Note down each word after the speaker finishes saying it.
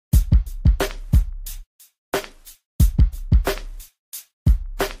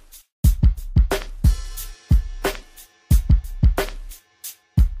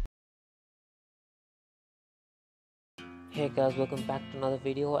Hey guys, welcome back to another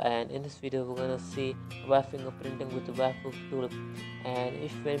video, and in this video we're gonna see WAF fingerprinting with the WAFWoof tool. And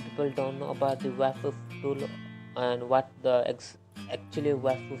if many people don't know about the WAFWoof tool and what the actually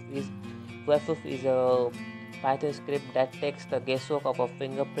WAFWoof is a Python script that takes the guesswork of a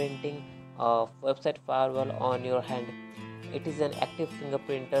fingerprinting of website firewall on your hand. It is an active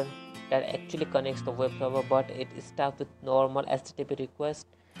fingerprinter that actually connects the web server, but it starts with normal HTTP request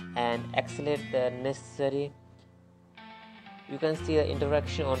and accelerate the necessary. You can see the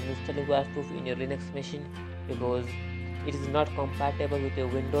interaction on installing WAFWoof in your Linux machine because it is not compatible with your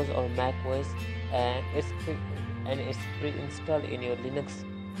Windows or Mac OS, and it's pre-installed in your Linux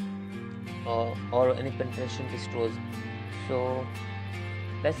or any penetration distros. So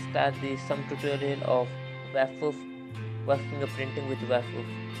let's start some tutorial of WAF fingerprinting with WAFWoof.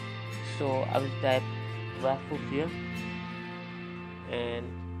 So I will type WAFWoof here and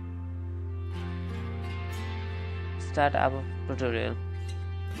start our tutorial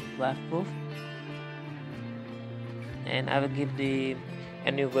WAFWoof, and I will give a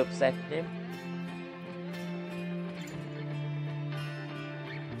new website name.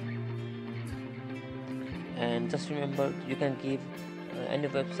 And just remember, you can give any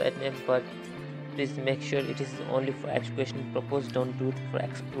website name, but please make sure it is only for education purpose. Don't do it for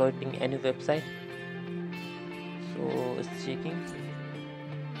exploiting any website. So it's checking.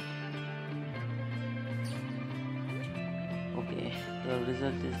 Okay, the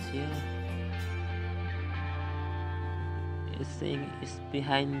result is here. It's saying it's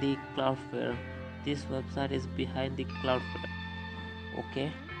behind the Cloudflare. This website is behind the Cloudflare.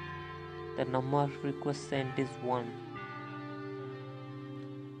 Okay, the number of requests sent is 1.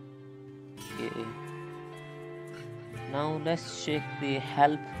 Okay, now let's check the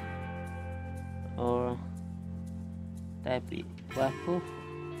help or type WAFWoof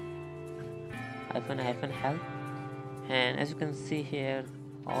 -help. And as you can see here,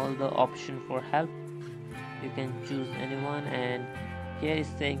 all the option for help, you can choose anyone, and here is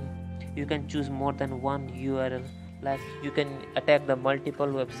saying you can choose more than one URL, like you can attack the multiple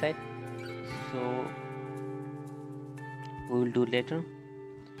website, so we will do later.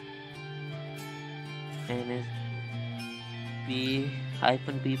 And it's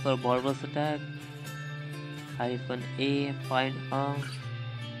 -b for Barbarous attack, -a find all.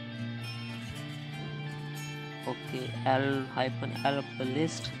 Okay, L of the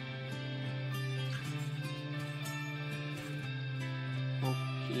list.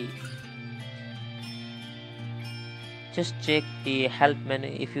 Okay, just check the help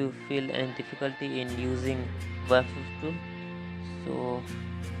menu if you feel any difficulty in using WAFWoof tool. So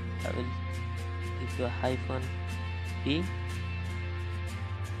I will give you a -b.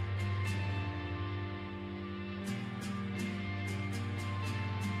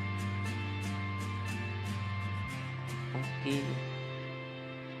 Okay,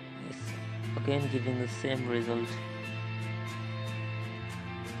 it's again giving the same result.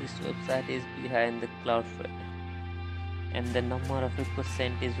 This website is behind the Cloudflare, and the number of requests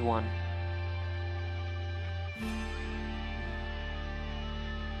sent is 1.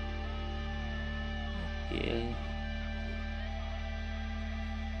 Okay,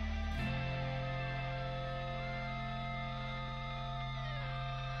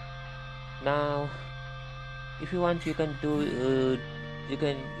 now if you want, you can do you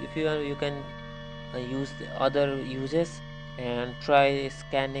can use the other uses and try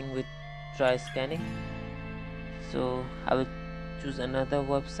scanning. So I will choose another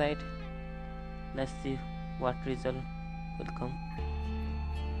website. Let's see what result will come.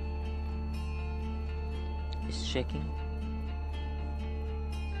 It's checking.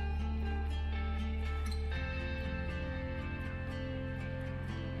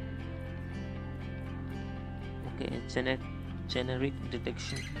 Okay, generic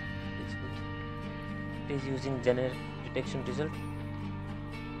detection result. It is using generic detection result,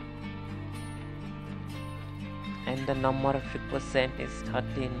 and the number of requests sent is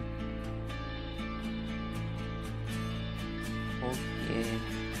 13. Okay,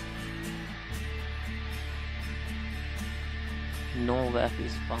 no WAF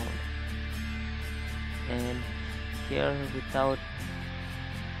is found, and here without,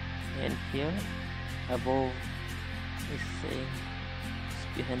 and here above is saying it's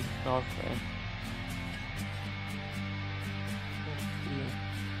behind the Cloudflare. Okay.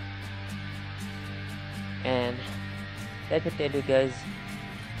 And let me tell you guys,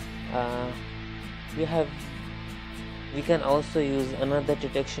 we can also use another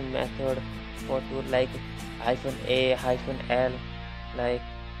detection method for tool like -a -l. Like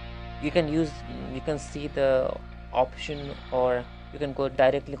you can see the option, or you can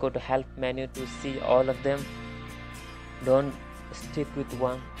directly go to help menu to see all of them. don't stick with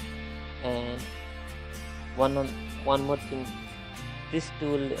one. And one more thing, this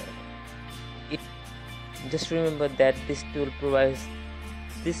tool, it just remember that this tool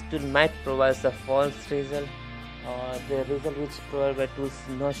might provide a false result, or the result which provided by tools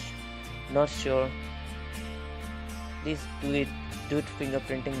not sure. Please do it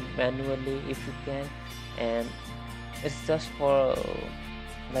fingerprinting manually if you can. And it's just for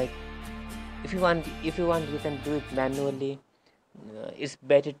like, if you want you can do it manually. It's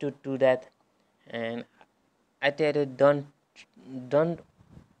better to do that. And I tell you, don't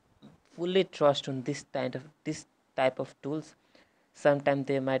fully trust on this type of tools. Sometimes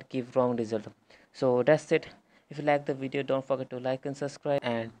they might give wrong result. So that's it. If you like the video, don't forget to like and subscribe,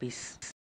 and peace.